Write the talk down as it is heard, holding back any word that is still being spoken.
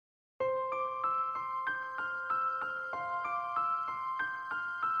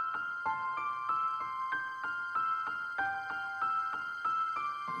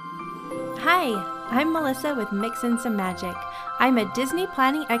Hi, I'm Melissa with Mix in Some Magic. I'm a Disney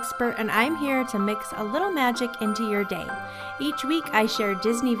planning expert and I'm here to mix a little magic into your day. Each week I share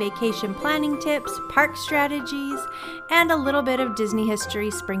Disney vacation planning tips, park strategies, and a little bit of Disney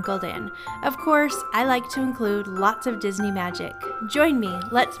history sprinkled in. Of course, I like to include lots of Disney magic. Join me,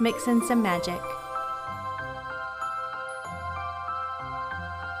 let's mix in some magic.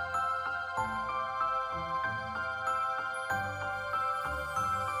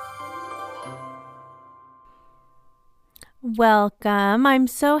 Welcome. I'm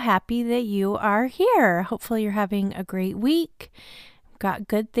so happy that you are here. Hopefully you're having a great week. Got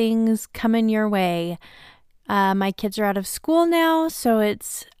good things coming your way. My kids are out of school now, so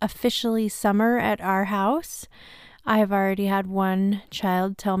it's officially summer at our house. I have already had one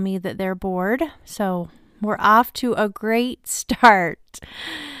child tell me that they're bored, so we're off to a great start.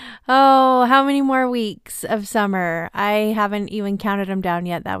 Oh, how many more weeks of summer? I haven't even counted them down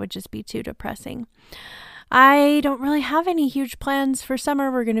yet. That would just be too depressing. I don't really have any huge plans for summer.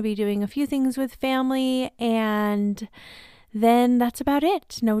 We're going to be doing a few things with family, and then that's about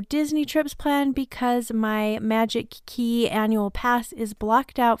it. No Disney trips planned because my Magic Key annual pass is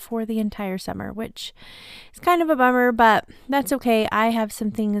blocked out for the entire summer, which is kind of a bummer, but that's okay. I have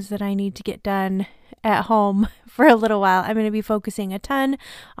some things that I need to get done at home for a little while. I'm going to be focusing a ton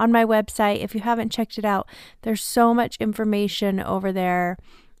on my website. If you haven't checked it out, there's so much information over there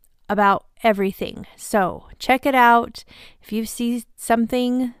about everything. So check it out. If you see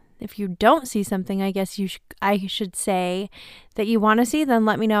something, if you don't see something, I guess I should say that you want to see, then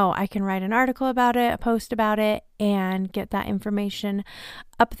let me know. I can write an article about it, a post about it, and get that information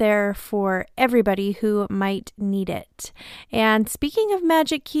up there for everybody who might need it. And speaking of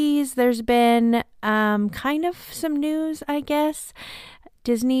Magic Keys, there's been kind of some news, I guess.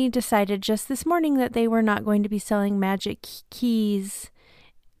 Disney decided just this morning that they were not going to be selling Magic Keys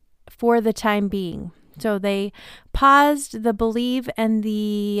for the time being. So they paused the Believe and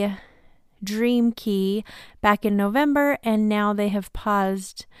the Dream Key back in November, and now they have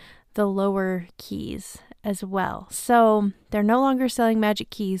paused the lower keys as well. So they're no longer selling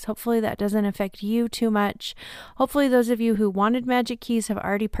Magic Keys. Hopefully that doesn't affect you too much. Hopefully those of you who wanted Magic Keys have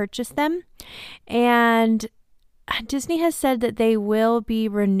already purchased them. And Disney has said that they will be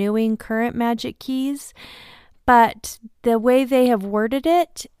renewing current Magic Keys, but the way they have worded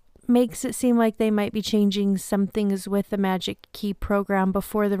it makes it seem like they might be changing some things with the Magic Key program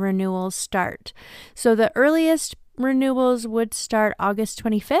before the renewals start. So the earliest renewals would start August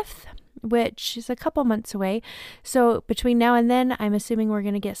 25th, which is a couple months away. So between now and then, I'm assuming we're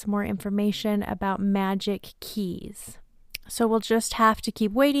going to get some more information about Magic Keys. So we'll just have to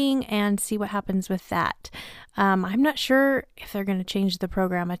keep waiting and see what happens with that. I'm not sure if they're going to change the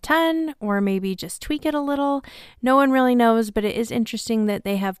program a ton or maybe just tweak it a little. No one really knows, but it is interesting that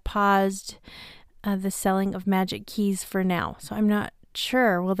they have paused the selling of Magic Keys for now. So I'm not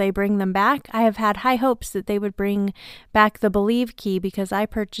sure. Will they bring them back? I have had high hopes that they would bring back the Believe Key because I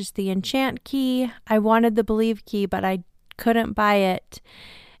purchased the Enchant Key. I wanted the Believe Key, but I couldn't buy it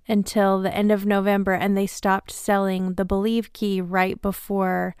until the end of November, and they stopped selling the Believe Key right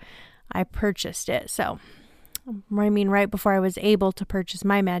before I purchased it. So, right before I was able to purchase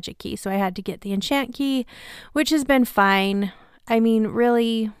my Magic Key. So I had to get the Enchant Key, which has been fine. I mean,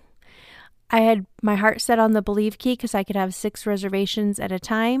 really, I had my heart set on the Believe Key because I could have 6 reservations at a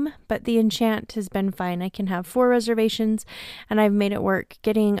time, but the Enchant has been fine. I can have 4 reservations, and I've made it work.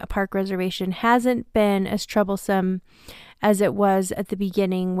 Getting a park reservation hasn't been as troublesome as it was at the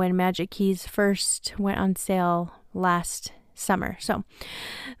beginning when Magic Keys first went on sale last summer. So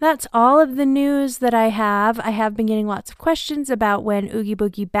that's all of the news that I have. I have been getting lots of questions about when Oogie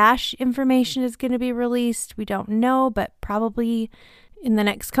Boogie Bash information is going to be released. We don't know, but probably in the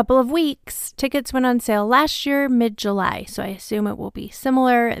next couple of weeks. Tickets went on sale last year, mid-July, so I assume it will be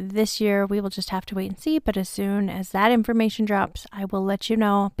similar this year. We will just have to wait and see, but as soon as that information drops, I will let you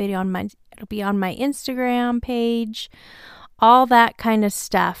know. It'll be on my Instagram page, all that kind of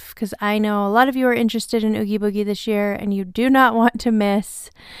stuff, because I know a lot of you are interested in Oogie Boogie this year, and you do not want to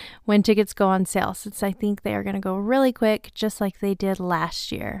miss when tickets go on sale, since I think they are going to go really quick, just like they did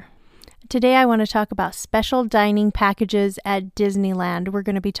last year. Today I want to talk about special dining packages at Disneyland. We're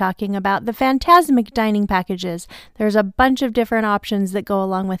going to be talking about the Fantasmic dining packages. There's a bunch of different options that go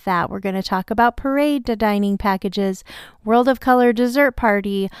along with that. We're going to talk about parade dining packages, World of Color dessert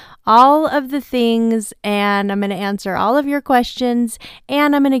party, all of the things, and I'm going to answer all of your questions,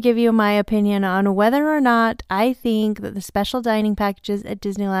 and I'm going to give you my opinion on whether or not I think that the special dining packages at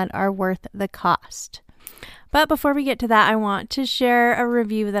Disneyland are worth the cost. But before we get to that, I want to share a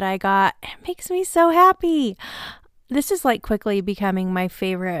review that I got. It makes me so happy. This is like quickly becoming my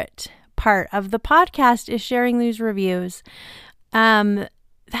favorite part of the podcast is sharing these reviews.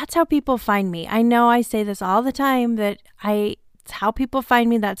 That's how people find me. I know I say this all the time it's how people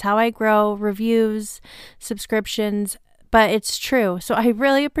find me. That's how I grow reviews, subscriptions, but it's true. So I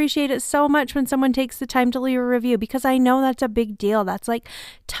really appreciate it so much when someone takes the time to leave a review, because I know that's a big deal. That's like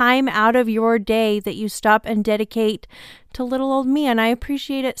time out of your day that you stop and dedicate to little old me, and I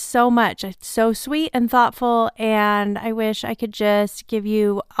appreciate it so much. It's so sweet and thoughtful, and I wish I could just give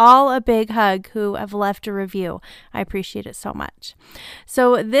you all a big hug who have left a review. I appreciate it so much.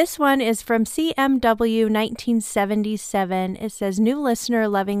 So this one is from CMW 1977. It says, "New listener,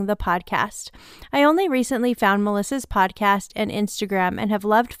 loving the podcast. I only recently found Melissa's podcast and Instagram and have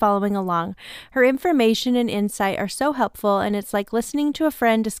loved following along. Her information and insight are so helpful, and it's like listening to a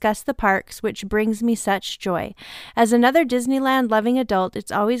friend discuss the parks, which brings me such joy. As another Disneyland loving adult,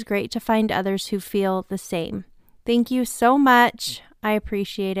 it's always great to find others who feel the same." Thank you so much. I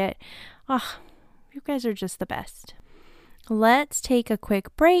appreciate it. Oh, you guys are just the best. Let's take a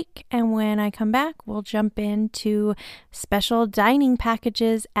quick break, and when I come back, we'll jump into special dining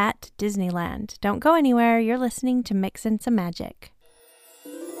packages at Disneyland. Don't go anywhere. You're listening to Mixin' Some Magic.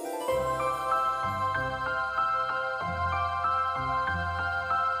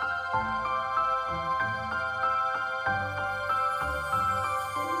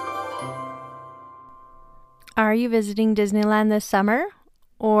 Are you visiting Disneyland this summer,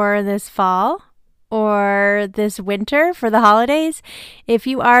 or this fall, or this winter for the holidays? If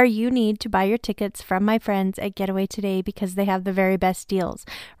you are, you need to buy your tickets from my friends at Getaway Today, because they have the very best deals.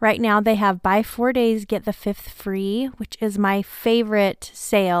 Right now they have buy 4 days, get the 5th free, which is my favorite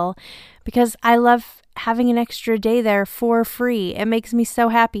sale because I love having an extra day there for free. It makes me so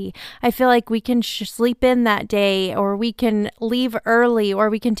happy. I feel like we can sleep in that day, or we can leave early, or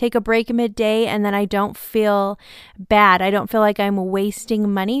we can take a break midday, and then I don't feel bad. I don't feel like I'm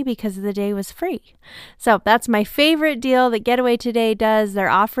wasting money because the day was free. So that's my favorite deal that Getaway Today does. They're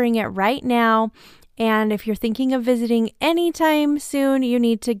offering it right now. And if you're thinking of visiting anytime soon, you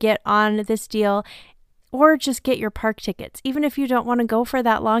need to get on this deal. Or just get your park tickets. Even if you don't want to go for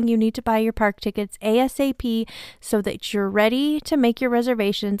that long, you need to buy your park tickets ASAP so that you're ready to make your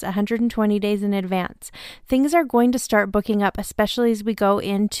reservations 120 days in advance. Things are going to start booking up, especially as we go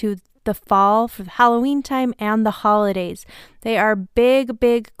into the fall for the Halloween time and the holidays. They are big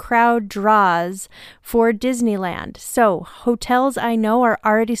crowd draws for Disneyland. So hotels I know are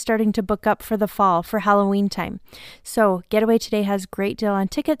already starting to book up for the fall for Halloween time. So Getaway Today has great deal on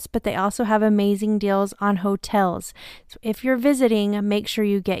tickets, but they also have amazing deals on hotels. So if you're visiting, make sure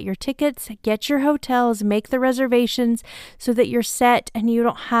you get your tickets, get your hotels, make the reservations so that you're set and you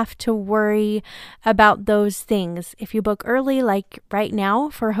don't have to worry about those things. If you book early, like right now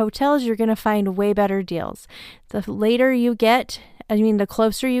for hotels, you're going to find way better deals. The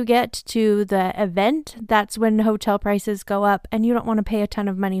closer you get to the event, that's when hotel prices go up, and you don't want to pay a ton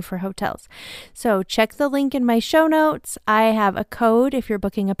of money for hotels. So check the link in my show notes. I have a code if you're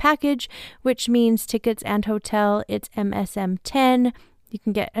booking a package, which means tickets and hotel. It's MSM10. You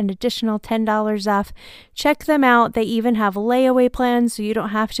can get an additional $10 off. Check them out. They even have layaway plans, so you don't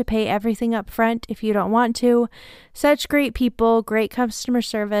have to pay everything up front if you don't want to. Such great people, great customer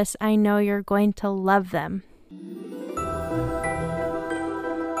service. I know you're going to love them.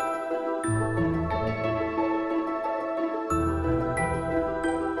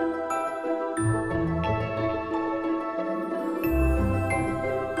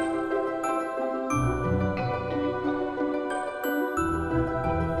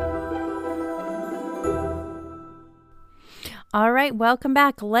 All right, welcome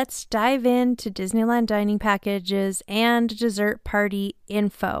back. Let's dive into Disneyland dining packages and dessert party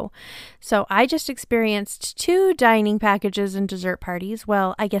info. So I just experienced 2 dining packages and dessert parties.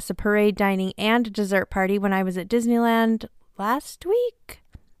 Well, I guess a parade dining and a dessert party when I was at Disneyland last week.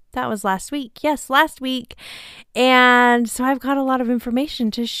 That was last week. Yes, last week. And so I've got a lot of information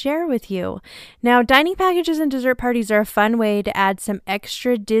to share with you. Now, dining packages and dessert parties are a fun way to add some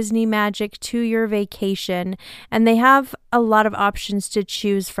extra Disney magic to your vacation. And they have a lot of options to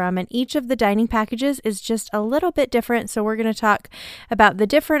choose from. And each of the dining packages is just a little bit different. So we're going to talk about the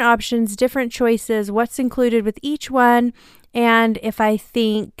different options, different choices, what's included with each one, and if I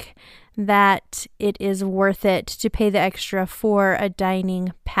think that it is worth it to pay the extra for a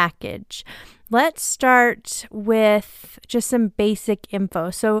dining package. Let's start with just some basic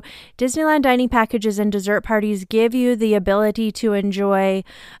info. So Disneyland dining packages and dessert parties give you the ability to enjoy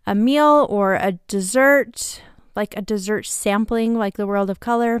a meal or a dessert, like a dessert sampling, like the World of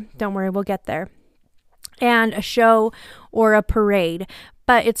Color. Don't worry, we'll get there. And a show or a parade,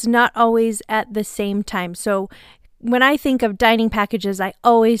 but it's not always at the same time. So when I think of dining packages, I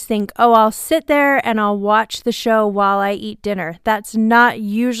always think, oh, I'll sit there and I'll watch the show while I eat dinner. That's not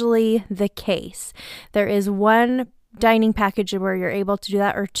usually the case. There is one dining package where you're able to do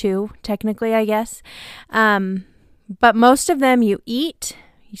that, or two, technically, I guess. But most of them you eat,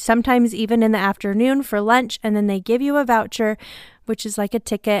 sometimes even in the afternoon for lunch, and then they give you a voucher, which is like a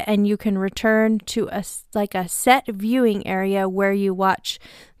ticket, and you can return to a set viewing area where you watch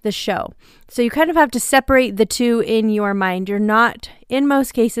the show. So you kind of have to separate the two in your mind. You're not, in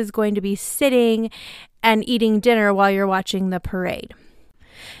most cases, going to be sitting and eating dinner while you're watching the parade.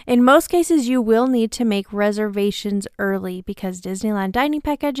 In most cases, you will need to make reservations early because Disneyland dining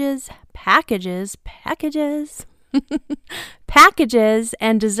packages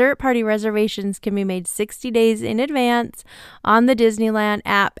and dessert party reservations can be made 60 days in advance on the Disneyland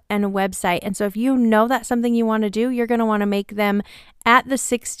app and website. And so if you know that's something you want to do, you're going to want to make them at the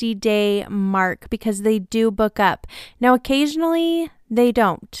 60-day mark because they do book up. Now, occasionally they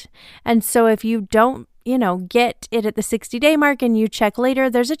don't. And so if you don't, get it at the 60-day mark and you check later,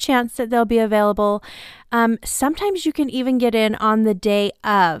 there's a chance that they'll be available. Sometimes you can even get in on the day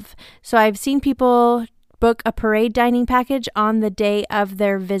of. So I've seen people book a parade dining package on the day of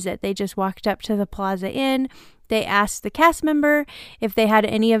their visit. They just walked up to the Plaza Inn. They asked the cast member if they had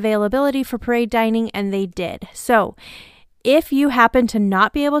any availability for parade dining, and they did. So if you happen to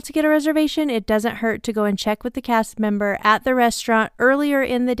not be able to get a reservation, it doesn't hurt to go and check with the cast member at the restaurant earlier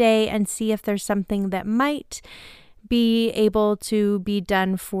in the day and see if there's something that might be able to be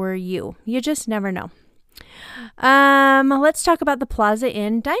done for you. You just never know. Let's talk about the Plaza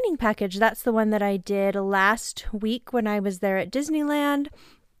Inn dining package. That's the one that I did last week when I was there at Disneyland.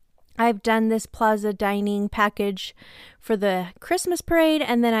 I've done this Plaza dining package for the Christmas parade,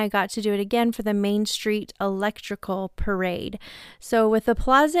 and then I got to do it again for the Main Street Electrical Parade. So with the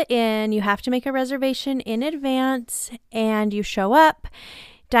Plaza Inn, you have to make a reservation in advance, and you show up.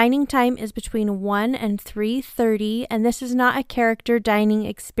 Dining time is between 1 and 3:30, and this is not a character dining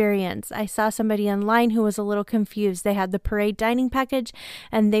experience. I saw somebody online who was a little confused. They had the parade dining package,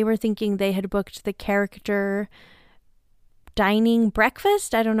 and they were thinking they had booked the character dining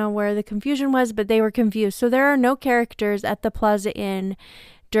breakfast. I don't know where the confusion was, but they were confused. So there are no characters at the Plaza Inn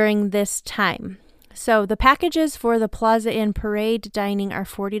during this time. So the packages for the Plaza Inn parade dining are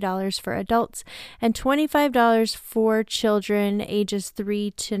 $40 for adults and $25 for children ages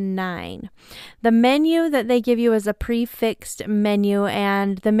 3 to 9. The menu that they give you is a prefixed menu,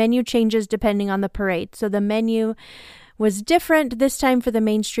 and the menu changes depending on the parade. So the menu was different this time for the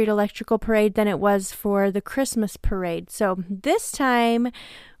Main Street Electrical Parade than it was for the Christmas parade. So this time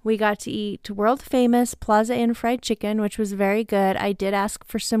we got to eat world famous Plaza Inn fried chicken, which was very good. I did ask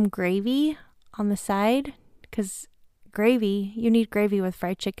for some gravy on the side because you need gravy with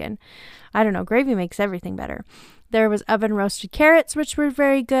fried chicken. I don't know, gravy makes everything better. There was oven roasted carrots, which were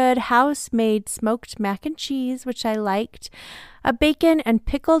very good. House-made smoked mac and cheese, which I liked. A bacon and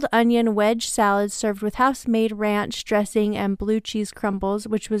pickled onion wedge salad served with house-made ranch dressing and blue cheese crumbles,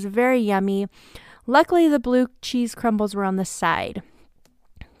 which was very yummy. Luckily, the blue cheese crumbles were on the side.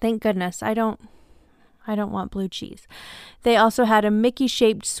 Thank goodness. I don't want blue cheese. They also had a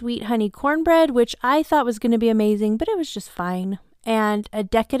Mickey-shaped sweet honey cornbread, which I thought was going to be amazing, but it was just fine. And a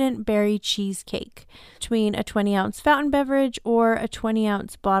decadent berry cheesecake between a 20-ounce fountain beverage or a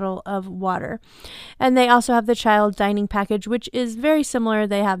 20-ounce bottle of water. And they also have the child dining package, which is very similar.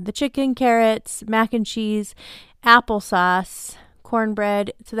 They have the chicken, carrots, mac and cheese, applesauce,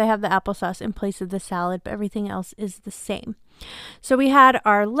 cornbread. So they have the applesauce in place of the salad, but everything else is the same. So we had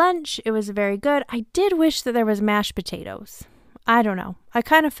our lunch. It was very good. I did wish that there was mashed potatoes. I don't know. I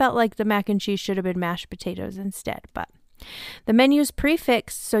kind of felt like the mac and cheese should have been mashed potatoes instead, but the menu's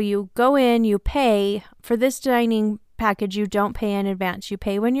prefixed, so you go in, you pay. For this dining package, you don't pay in advance. You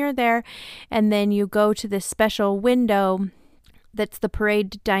pay when you're there, and then you go to this special window that's the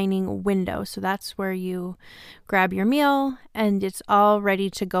parade dining window. So that's where you grab your meal, and it's all ready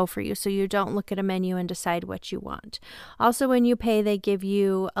to go for you. So you don't look at a menu and decide what you want. Also, when you pay, they give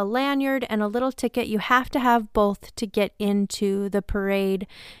you a lanyard and a little ticket. You have to have both to get into the parade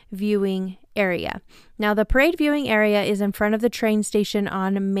viewing area. Now, the parade viewing area is in front of the train station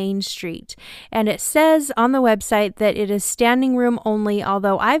on Main Street, and it says on the website that it is standing room only,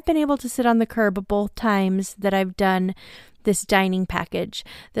 although I've been able to sit on the curb both times that I've done this dining package.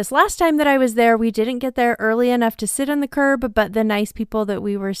 This last time that I was there, we didn't get there early enough to sit on the curb, but the nice people that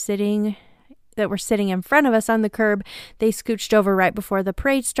were sitting in front of us on the curb, they scooched over right before the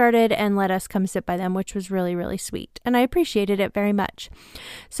parade started and let us come sit by them, which was really, really sweet. And I appreciated it very much.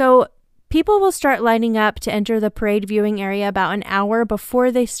 So people will start lining up to enter the parade viewing area about an hour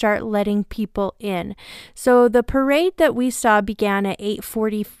before they start letting people in. So the parade that we saw began at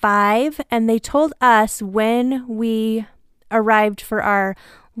 8:45, and they told us when we arrived for our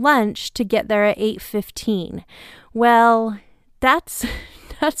lunch to get there at 8:15. Well, that's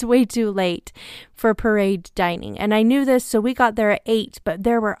way too late for parade dining. And I knew this, so we got there at 8, but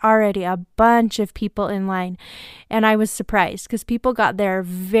there were already a bunch of people in line. And I was surprised because people got there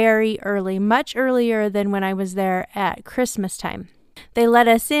very early, much earlier than when I was there at Christmas time. They let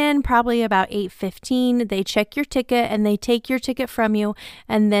us in probably about 8:15. They check your ticket and they take your ticket from you,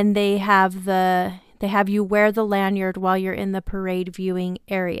 and then they have you wear the lanyard while you're in the parade viewing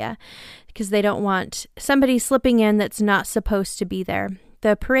area because they don't want somebody slipping in that's not supposed to be there.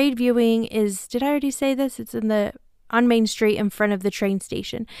 The parade viewing is, did I already say this? It's on Main Street in front of the train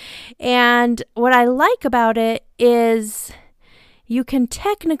station. And what I like about it is you can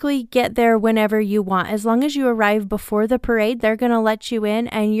technically get there whenever you want. As long as you arrive before the parade, they're going to let you in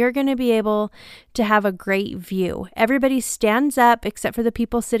and you're going to be able to have a great view. Everybody stands up except for the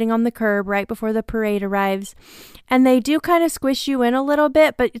people sitting on the curb right before the parade arrives. And they do kind of squish you in a little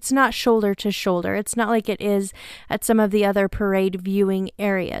bit, but it's not shoulder to shoulder. It's not like it is at some of the other parade viewing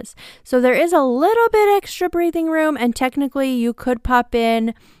areas. So there is a little bit extra breathing room, and technically you could pop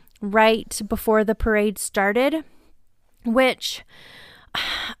in right before the parade started, which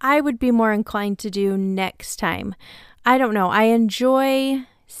I would be more inclined to do next time. I don't know. I enjoy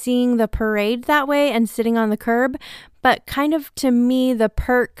seeing the parade that way and sitting on the curb, but kind of to me, the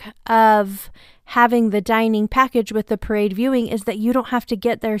perk of having the dining package with the parade viewing is that you don't have to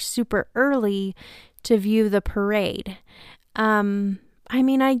get there super early to view the parade. I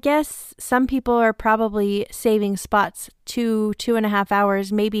mean, I guess some people are probably saving spots 2.5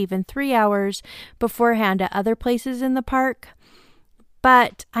 hours, maybe even 3 hours beforehand at other places in the park.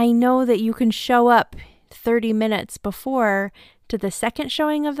 But I know that you can show up 30 minutes before to the second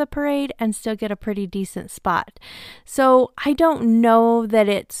showing of the parade and still get a pretty decent spot. So I don't know that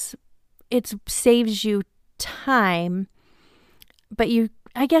it saves you time, but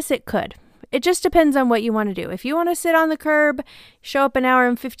I guess it could. It just depends on what you want to do. If you want to sit on the curb, show up an hour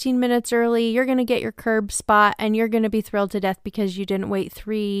and 15 minutes early, you're going to get your curb spot and you're going to be thrilled to death because you didn't wait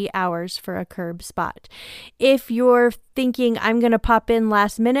 3 hours for a curb spot. If you're thinking, I'm going to pop in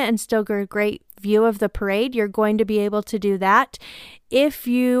last minute and still get a great view of the parade, you're going to be able to do that. If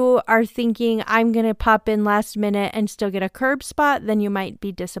you are thinking, I'm going to pop in last minute and still get a curb spot, then you might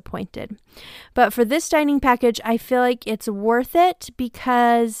be disappointed. But for this dining package, I feel like it's worth it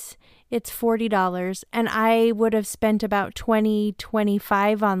because it's $40 and I would have spent about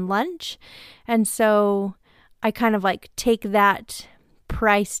 $25 on lunch. And so I kind of like take that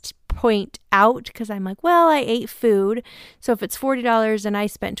priced point out because I'm like, well, I ate food. So if it's $40 and I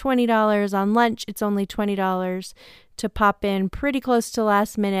spent $20 on lunch, it's only $20 to pop in pretty close to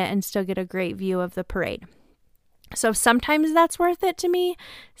last minute and still get a great view of the parade. So sometimes that's worth it to me.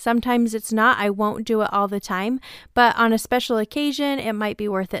 Sometimes it's not. I won't do it all the time. But on a special occasion, it might be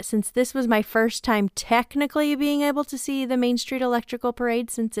worth it. Since this was my first time technically being able to see the Main Street Electrical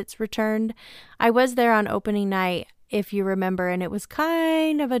Parade since it's returned. I was there on opening night, if you remember, and it was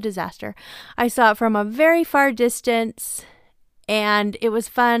kind of a disaster. I saw it from a very far distance and it was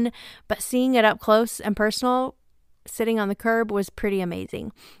fun, but seeing it up close and personal sitting on the curb was pretty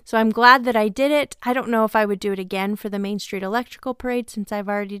amazing. So I'm glad that I did it. I don't know if I would do it again for the Main Street Electrical Parade since I've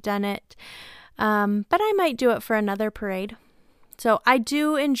already done it. But I might do it for another parade. So I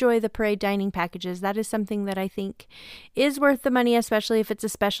do enjoy the parade dining packages. That is something that I think is worth the money, especially if it's a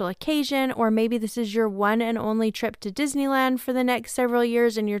special occasion, or maybe this is your one and only trip to Disneyland for the next several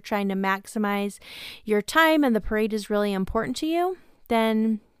years and you're trying to maximize your time and the parade is really important to you,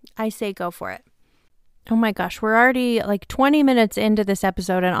 then I say go for it. Oh my gosh, we're already like 20 minutes into this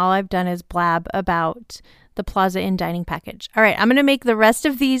episode and all I've done is blab about the Plaza Inn dining package. All right, I'm going to make the rest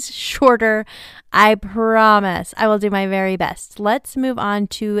of these shorter. I promise. I will do my very best. Let's move on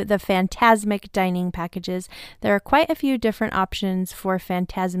to the Fantasmic dining packages. There are quite a few different options for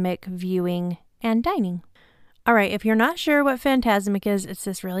Fantasmic viewing and dining. All right, if you're not sure what Fantasmic is, it's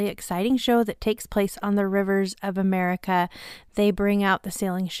this really exciting show that takes place on the rivers of America. They bring out the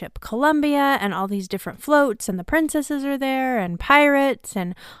sailing ship Columbia and all these different floats, and the princesses are there, and pirates,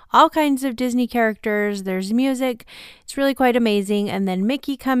 and all kinds of Disney characters. There's music. It's really quite amazing. And then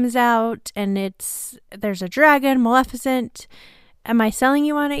Mickey comes out, and there's a dragon, Maleficent. Am I selling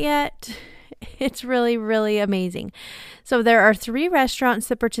you on it yet? It's really, really amazing. So there are 3 restaurants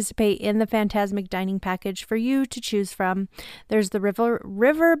that participate in the Fantasmic Dining Package for you to choose from. There's the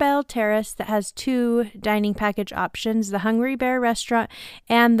River Belle Terrace that has 2 dining package options, the Hungry Bear Restaurant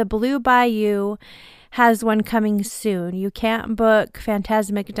and the Blue Bayou has one coming soon. You can't book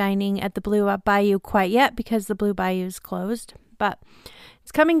Fantasmic Dining at the Blue Bayou quite yet because the Blue Bayou is closed, but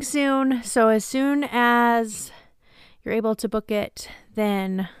it's coming soon. So as soon as you're able to book it,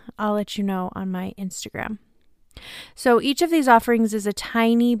 then I'll let you know on my Instagram. So each of these offerings is a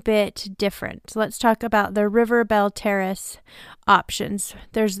tiny bit different. So let's talk about the River Belle Terrace options.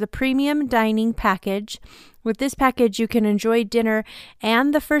 There's the Premium Dining Package. With this package, you can enjoy dinner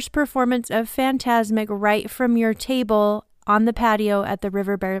and the first performance of Fantasmic right from your table on the patio at the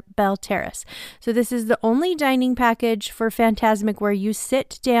River Belle Terrace. So this is the only dining package for Fantasmic where you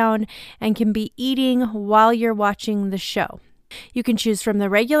sit down and can be eating while you're watching the show. You can choose from the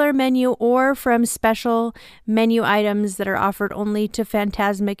regular menu or from special menu items that are offered only to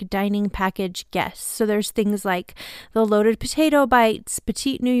Fantasmic Dining Package guests. So there's things like the loaded potato bites,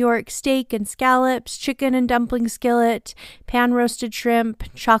 petite New York steak and scallops, chicken and dumpling skillet, pan roasted shrimp,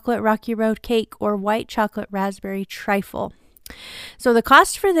 chocolate Rocky Road cake, or white chocolate raspberry trifle. So the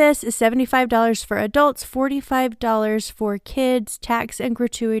cost for this is $75 for adults, $45 for kids. Tax and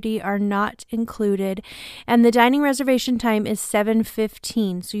gratuity are not included. And the dining reservation time is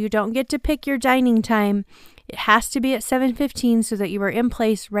 7:15. So you don't get to pick your dining time. It has to be at 7:15 so that you are in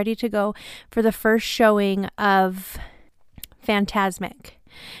place, ready to go for the first showing of Fantasmic.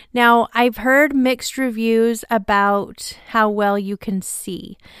 Now, I've heard mixed reviews about how well you can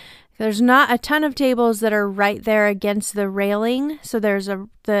see. There's not a ton of tables that are right there against the railing. So there's the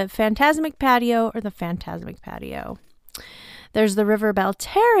Fantasmic patio. There's the River Belle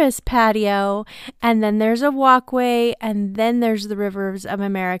Terrace patio, and then there's a walkway, and then there's the Rivers of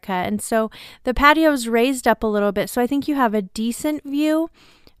America. And so the patio's raised up a little bit, so I think you have a decent view.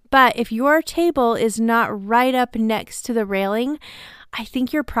 But if your table is not right up next to the railing, I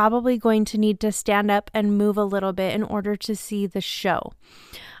think you're probably going to need to stand up and move a little bit in order to see the show.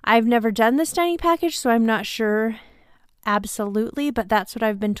 I've never done this dining package, so I'm not sure absolutely, but that's what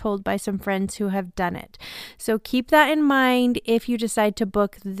I've been told by some friends who have done it. So keep that in mind if you decide to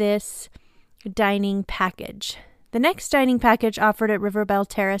book this dining package. The next dining package offered at River Belle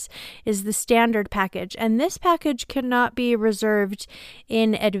Terrace is the standard package, and this package cannot be reserved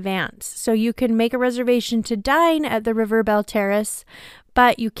in advance. So you can make a reservation to dine at the River Belle Terrace,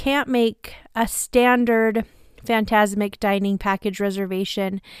 but you can't make a standard Fantasmic dining package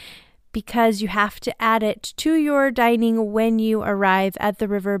reservation because you have to add it to your dining when you arrive at the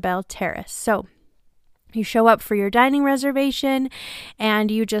River Belle Terrace. So you show up for your dining reservation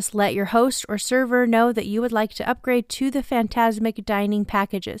and you just let your host or server know that you would like to upgrade to the Fantasmic dining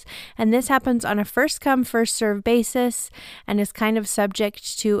packages. And this happens on a first come, first serve basis and is kind of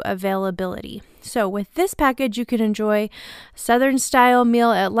subject to availability. So with this package, you can enjoy a Southern style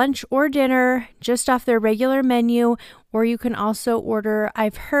meal at lunch or dinner just off their regular menu, or you can also order,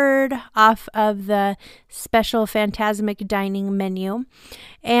 I've heard, off of the special Fantasmic dining menu.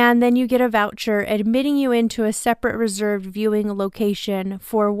 And then you get a voucher admitting you into a separate reserved viewing location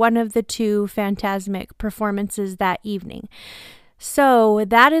for one of the 2 Fantasmic performances that evening. So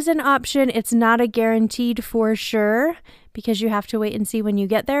that is an option. It's not a guaranteed for sure because you have to wait and see when you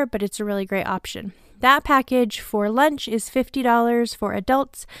get there, but it's a really great option. That package for lunch is $50 for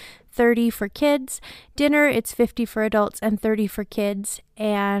adults, $30 for kids. Dinner, it's $50 for adults and $30 for kids.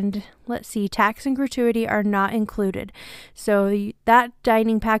 And let's see, tax and gratuity are not included. So that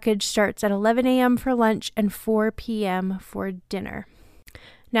dining package starts at 11 a.m. for lunch and 4 p.m. for dinner.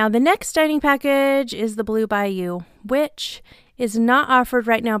 Now, the next dining package is the Blue Bayou, which is not offered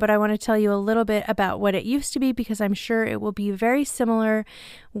right now, but I want to tell you a little bit about what it used to be because I'm sure it will be very similar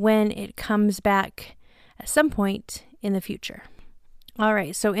when it comes back at some point in the future. All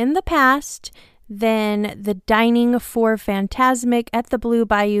right, so in the past, then the dining for Fantasmic at the Blue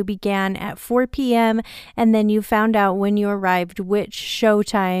Bayou began at 4 p.m. and then you found out when you arrived which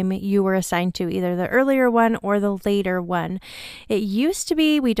showtime you were assigned to, either the earlier one or the later one. It used to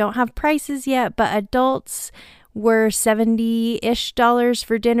be, we don't have prices yet, but adults were $70-ish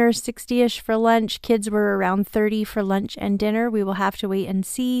for dinner, $60-ish for lunch. Kids were around $30 for lunch and dinner. We will have to wait and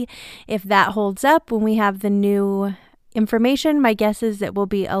see if that holds up when we have the new information. My guess is it will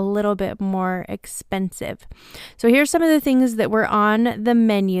be a little bit more expensive. So here's some of the things that were on the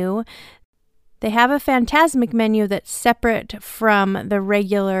menu. They have a Fantasmic menu that's separate from the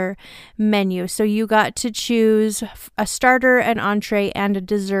regular menu. So you got to choose a starter, an entree, and a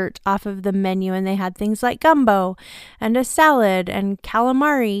dessert off of the menu. And they had things like gumbo and a salad and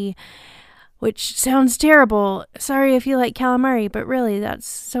calamari. which sounds terrible. Sorry if you like calamari, but really, that's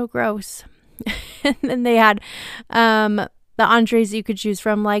so gross. And then they had the entrees you could choose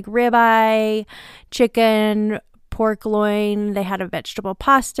from, like ribeye, chicken, pork loin. They had a vegetable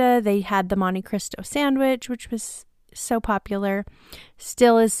pasta. They had the Monte Cristo sandwich, which was so popular,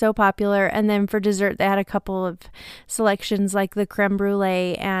 still is so popular. And then for dessert, they had a couple of selections like the creme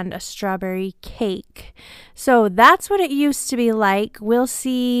brulee and a strawberry cake. So that's what it used to be like. We'll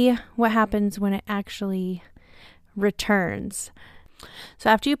see what happens when it actually returns. So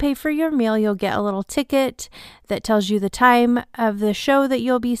after you pay for your meal, you'll get a little ticket that tells you the time of the show that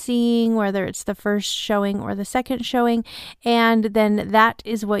you'll be seeing, whether it's the first showing or the second showing, and then that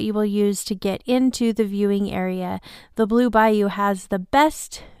is what you will use to get into the viewing area. The Blue Bayou has the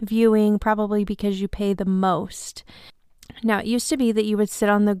best viewing, probably because you pay the most. Now, it used to be that you would sit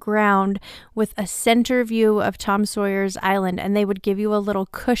on the ground with a center view of Tom Sawyer's Island, and they would give you a little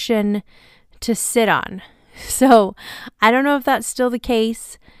cushion to sit on. So I don't know if that's still the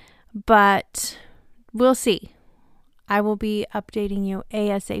case, but we'll see. I will be updating you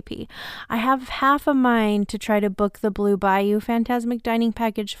ASAP. I have half a mind to try to book the Blue Bayou Phantasmic Dining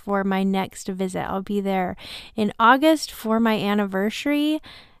Package for my next visit. I'll be there in August for my anniversary,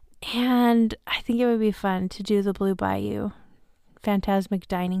 and I think it would be fun to do the Blue Bayou Phantasmic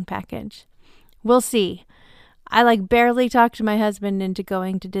Dining Package. We'll see. I barely talked my husband into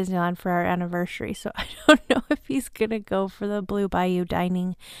going to Disneyland for our anniversary, so I don't know if he's going to go for the Blue Bayou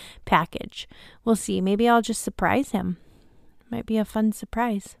dining package. We'll see. Maybe I'll just surprise him. Might be a fun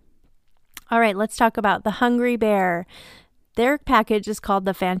surprise. All right, let's talk about the Hungry Bear. Their package is called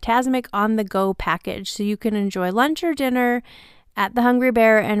the Phantasmic On The Go package, so you can enjoy lunch or dinner at the Hungry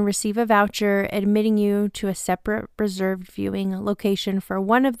Bear and receive a voucher admitting you to a separate reserved viewing location for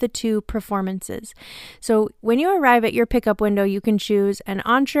one of the two performances. So when you arrive at your pickup window, you can choose an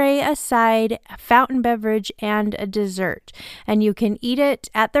entree, a side, a fountain beverage, and a dessert. And you can eat it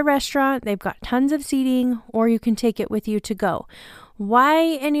at the restaurant. They've got tons of seating, or you can take it with you to go.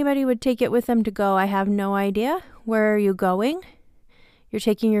 Why anybody would take it with them to go, I have no idea. Where are you going? You're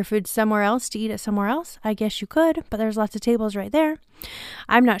taking your food somewhere else to eat it somewhere else? I guess you could, but there's lots of tables right there.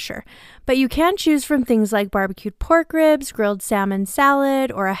 I'm not sure. But you can choose from things like barbecued pork ribs, grilled salmon salad,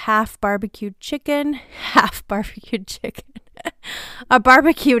 or a half barbecued chicken. Half barbecued chicken. A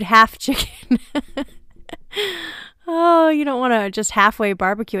barbecued half chicken. Oh, you don't want to just halfway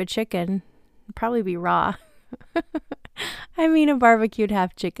barbecue a chicken. It'd probably be raw. I mean a barbecued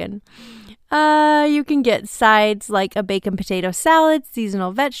half chicken. You can get sides like a bacon potato salad,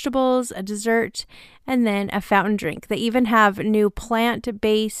 seasonal vegetables, a dessert, and then a fountain drink. They even have new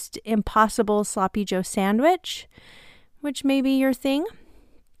plant-based Impossible Sloppy Joe sandwich, which may be your thing.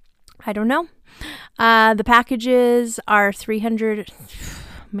 I don't know. The packages are $300.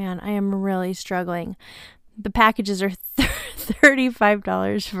 Man, I am really struggling. The packages are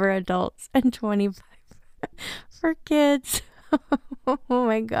 $35 for adults and $25 for kids. Oh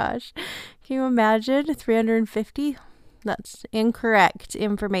my gosh. Can you imagine? $350? That's incorrect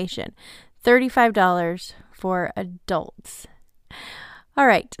information. $35 for adults. All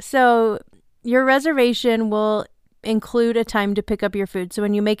right. So your reservation will include a time to pick up your food. So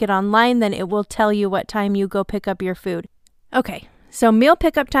when you make it online, then it will tell you what time you go pick up your food. Okay. So meal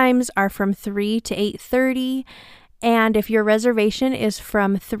pickup times are from 3 to 8:30. And if your reservation is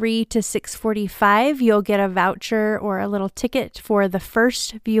from 3 to 6:45, you'll get a voucher or a little ticket for the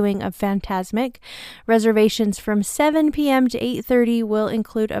first viewing of Phantasmic. Reservations from 7 p.m. to 8:30 will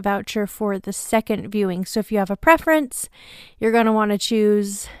include a voucher for the second viewing. So if you have a preference, you're going to want to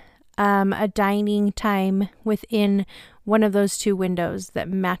choose a dining time within one of those two windows that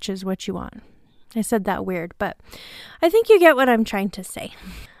matches what you want. I said that weird, but I think you get what I'm trying to say.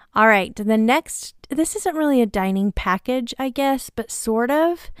 All right, the next, this isn't really a dining package, I guess, but sort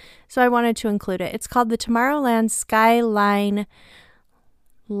of. So I wanted to include it. It's called the Tomorrowland Skyline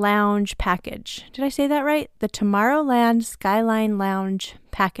Lounge Package. Did I say that right? The Tomorrowland Skyline Lounge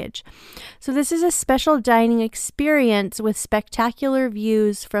Package. So this is a special dining experience with spectacular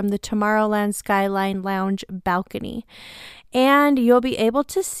views from the Tomorrowland Skyline Lounge balcony. And you'll be able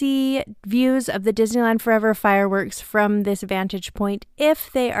to see views of the Disneyland Forever fireworks from this vantage point if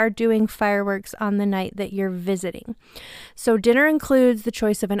they are doing fireworks on the night that you're visiting. So dinner includes the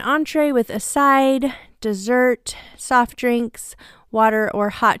choice of an entree with a side, dessert, soft drinks, water, or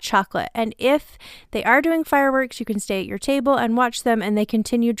hot chocolate. And if they are doing fireworks, you can stay at your table and watch them, and they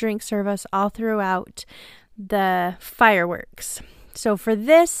continue drink service all throughout the fireworks. So for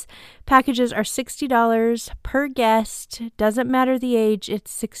this, packages are $60 per guest. Doesn't matter the age,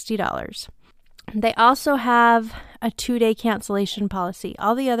 it's $60. They also have a 2-day cancellation policy.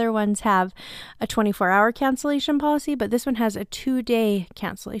 All the other ones have a 24-hour cancellation policy, but this one has a 2-day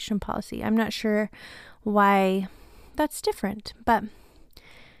cancellation policy. I'm not sure why that's different, but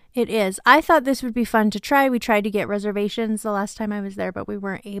it is. I thought this would be fun to try. We tried to get reservations the last time I was there, but we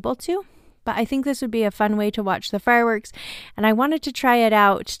weren't able to. But I think this would be a fun way to watch the fireworks, and I wanted to try it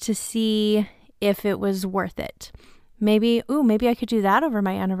out to see if it was worth it. Maybe I could do that over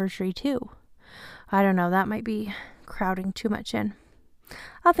my anniversary too. I don't know, that might be crowding too much in.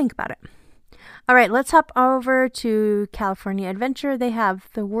 I'll think about it. All right, let's hop over to California Adventure. They have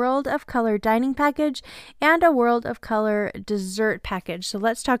the World of Color dining package and a World of Color dessert package. So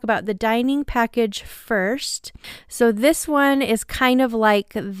let's talk about the dining package first. So this one is kind of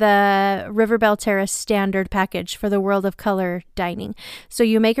like the Riverbell Terrace standard package for the World of Color dining. So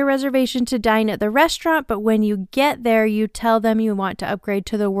you make a reservation to dine at the restaurant, but when you get there, you tell them you want to upgrade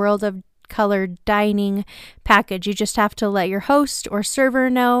to the World of Color dining package. You just have to let your host or server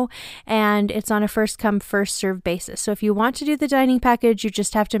know, and it's on a first come first serve basis. So if you want to do the dining package, you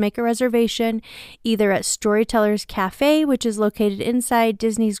just have to make a reservation either at Storytellers Cafe, which is located inside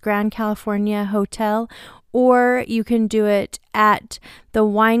Disney's Grand California Hotel, or you can do it at the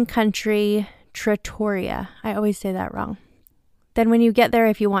Wine Country Trattoria. I always say that wrong. Then when you get there,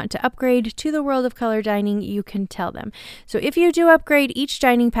 if you want to upgrade to the World of Color dining, you can tell them. So if you do upgrade, each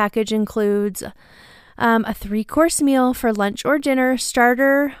dining package includes a 3-course meal for lunch or dinner,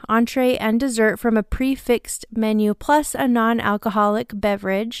 starter, entree, and dessert from a prefixed menu, plus a non-alcoholic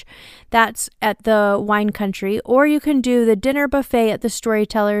beverage. That's at the Wine Country. Or you can do the dinner buffet at the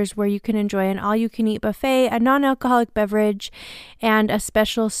Storytellers, where you can enjoy an all-you-can-eat buffet, a non-alcoholic beverage, and a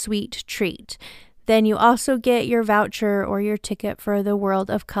special sweet treat. Then you also get your voucher or your ticket for the World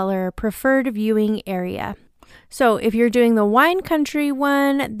of Color preferred viewing area. So if you're doing the Wine Country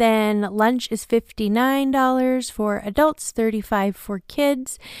one, then lunch is $59 for adults, $35 for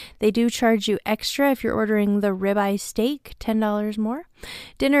kids. They do charge you extra if you're ordering the ribeye steak, $10 more.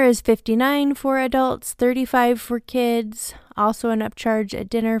 Dinner is $59 for adults, $35 for kids. Also an upcharge at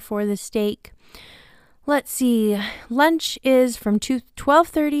dinner for the steak. Let's see, lunch is from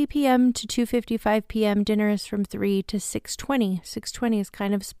 12:30 p.m. to 2:55 p.m. Dinner is from 3 to 6:20. 6:20 is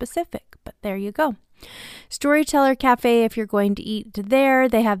kind of specific, but there you go. Storyteller Cafe, if you're going to eat there,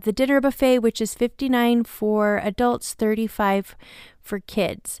 they have the dinner buffet, which is $59 for adults, $35 for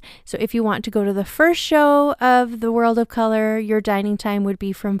kids. So if you want to go to the first show of the World of Color, your dining time would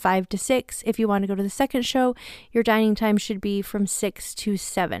be from 5 to 6. If you want to go to the second show, your dining time should be from 6 to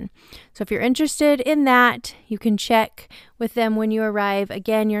 7. So if you're interested in that, you can check with them when you arrive.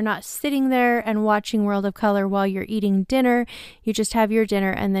 Again, you're not sitting there and watching World of Color while you're eating dinner. You just have your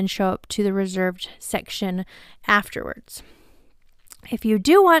dinner and then show up to the reserved section afterwards. If you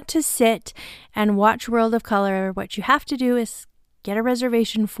do want to sit and watch World of Color, what you have to do is get a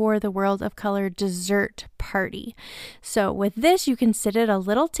reservation for the World of Color dessert party. So with this, you can sit at a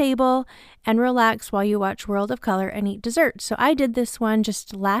little table and relax while you watch World of Color and eat dessert. So I did this one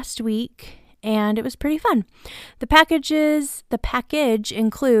just last week, and it was pretty fun. The package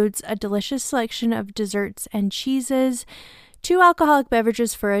includes a delicious selection of desserts and cheeses, 2 alcoholic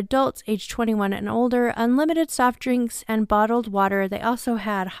beverages for adults age 21 and older, unlimited soft drinks, and bottled water. They also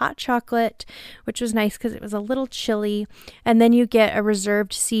had hot chocolate, which was nice because it was a little chilly. And then you get a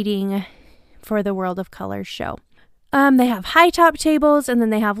reserved seating for the World of Color show. They have high top tables and then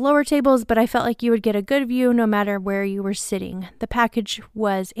they have lower tables, but I felt like you would get a good view no matter where you were sitting. The package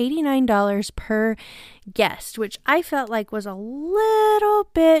was $89 per guest, which I felt like was a little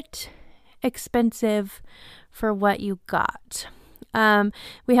bit expensive for what you got.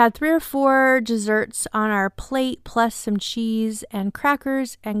 We had 3 or 4 desserts on our plate, plus some cheese and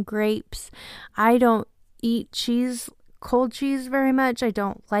crackers and grapes. I don't eat cold cheese very much. I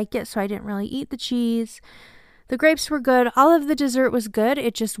don't like it, so I didn't really eat the cheese. The grapes were good. All of the dessert was good.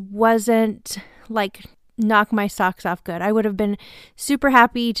 It just wasn't like knock my socks off good. I would have been super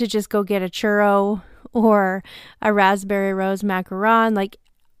happy to just go get a churro or a raspberry rose macaron. Like,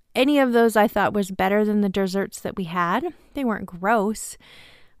 any of those I thought was better than the desserts that we had. They weren't gross,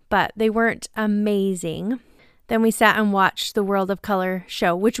 but they weren't amazing. Then we sat and watched the World of Color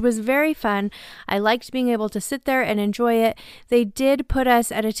show, which was very fun. I liked being able to sit there and enjoy it. They did put us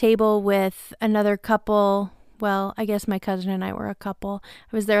at a table with another couple. Well, I guess my cousin and I were a couple.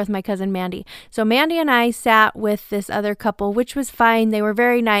 I was there with my cousin Mandy. So Mandy and I sat with this other couple, which was fine. They were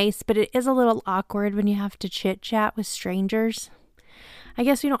very nice, but it is a little awkward when you have to chit-chat with strangers. I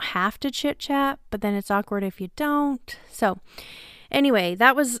guess we don't have to chit-chat, but then it's awkward if you don't. So anyway,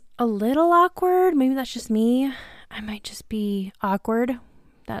 that was a little awkward. Maybe that's just me. I might just be awkward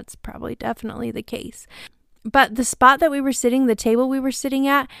That's probably definitely the case. But the spot that we were sitting, the table we were sitting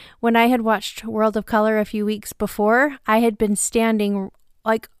at, when I had watched World of Color a few weeks before, I had been standing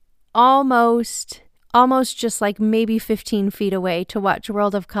like almost just like maybe 15 feet away to watch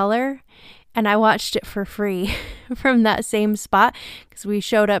World of Color. And I watched it for free from that same spot because we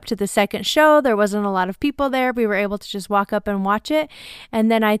showed up to the second show. There wasn't a lot of people there. We were able to just walk up and watch it.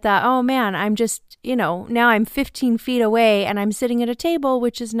 And then I thought, oh man, I'm just, now I'm 15 feet away and I'm sitting at a table,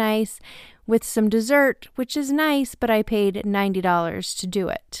 which is nice, with some dessert, which is nice, but I paid $90 to do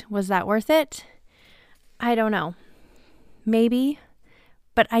it. Was that worth it? I don't know. Maybe.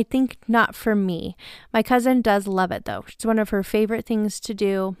 But I think not for me. My cousin does love it though. It's one of her favorite things to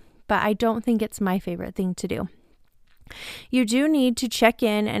do. But I don't think it's my favorite thing to do. You do need to check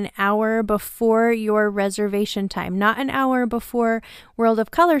in an hour before your reservation time, not an hour before World of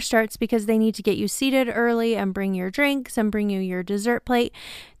Color starts, because they need to get you seated early and bring your drinks and bring you your dessert plate.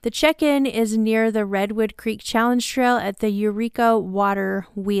 The check-in is near the Redwood Creek Challenge Trail at the Eureka Water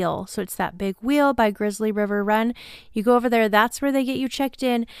Wheel. So it's that big wheel by Grizzly River Run. You go over there, that's where they get you checked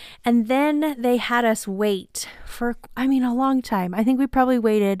in. And then they had us wait for, a long time. I think we probably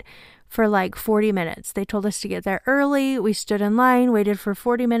waited for like 40 minutes. They told us to get there early. We stood in line, waited for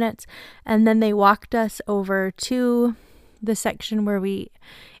 40 minutes, and then they walked us over to the section where we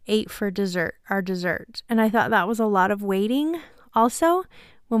ate for our dessert. And I thought that was a lot of waiting also,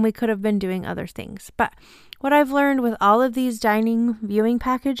 when we could have been doing other things. But what I've learned with all of these dining viewing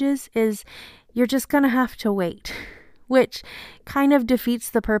packages is you're just going to have to wait, which kind of defeats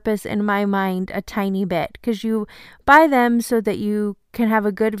the purpose in my mind a tiny bit, because you buy them so that you can have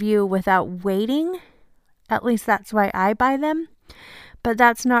a good view without waiting. At least that's why I buy them. But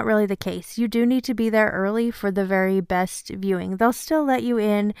that's not really the case. You do need to be there early for the very best viewing. They'll still let you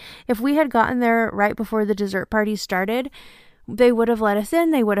in. If we had gotten there right before the dessert party started, they would have let us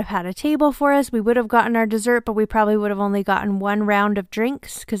in. They would have had a table for us. We would have gotten our dessert, but we probably would have only gotten one round of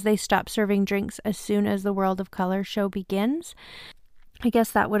drinks because they stop serving drinks as soon as the World of Color show begins. I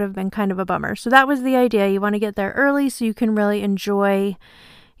guess that would have been kind of a bummer. So that was the idea. You want to get there early so you can really enjoy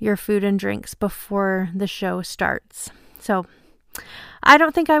your food and drinks before the show starts. So I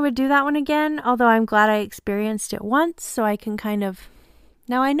don't think I would do that one again, although I'm glad I experienced it once, so I can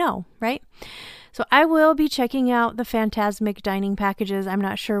now I know, right? So I will be checking out the Fantasmic dining packages. I'm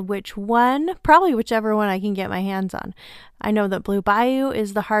not sure which one, probably whichever one I can get my hands on. I know that Blue Bayou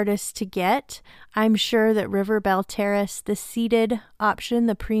is the hardest to get. I'm sure that River Belle Terrace, the seated option,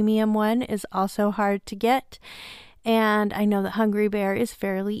 the premium one, is also hard to get. And I know that Hungry Bear is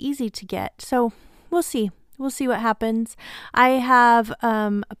fairly easy to get. So we'll see. We'll see what happens. I have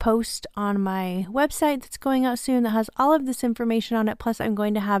a post on my website that's going out soon that has all of this information on it. Plus, I'm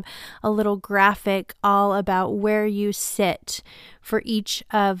going to have a little graphic all about where you sit for each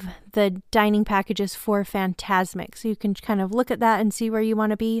of the dining packages for Fantasmic. So you can kind of look at that and see where you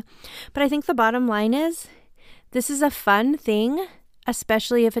want to be. But I think the bottom line is this is a fun thing,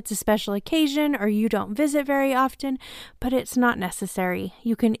 especially if it's a special occasion or you don't visit very often, but it's not necessary.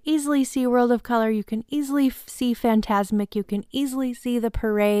 You can easily see World of Color, you can easily see Fantasmic, you can easily see the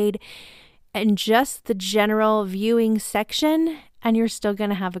parade and just the general viewing section, and you're still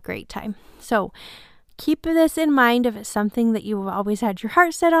going to have a great time. So keep this in mind. If it's something that you've always had your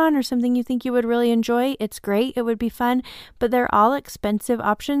heart set on or something you think you would really enjoy, it's great. It would be fun, but they're all expensive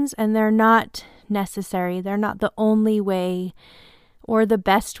options and they're not necessary. They're not the only way or the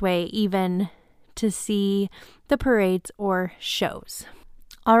best way even to see the parades or shows.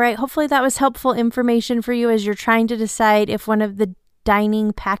 All right, hopefully that was helpful information for you as you're trying to decide if one of the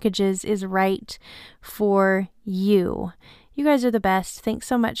dining packages is right for you. You guys are the best. Thanks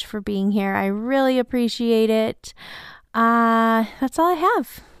so much for being here. I really appreciate it. That's all I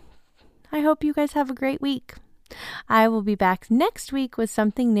have. I hope you guys have a great week. I will be back next week with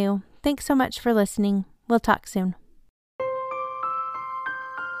something new. Thanks so much for listening. We'll talk soon.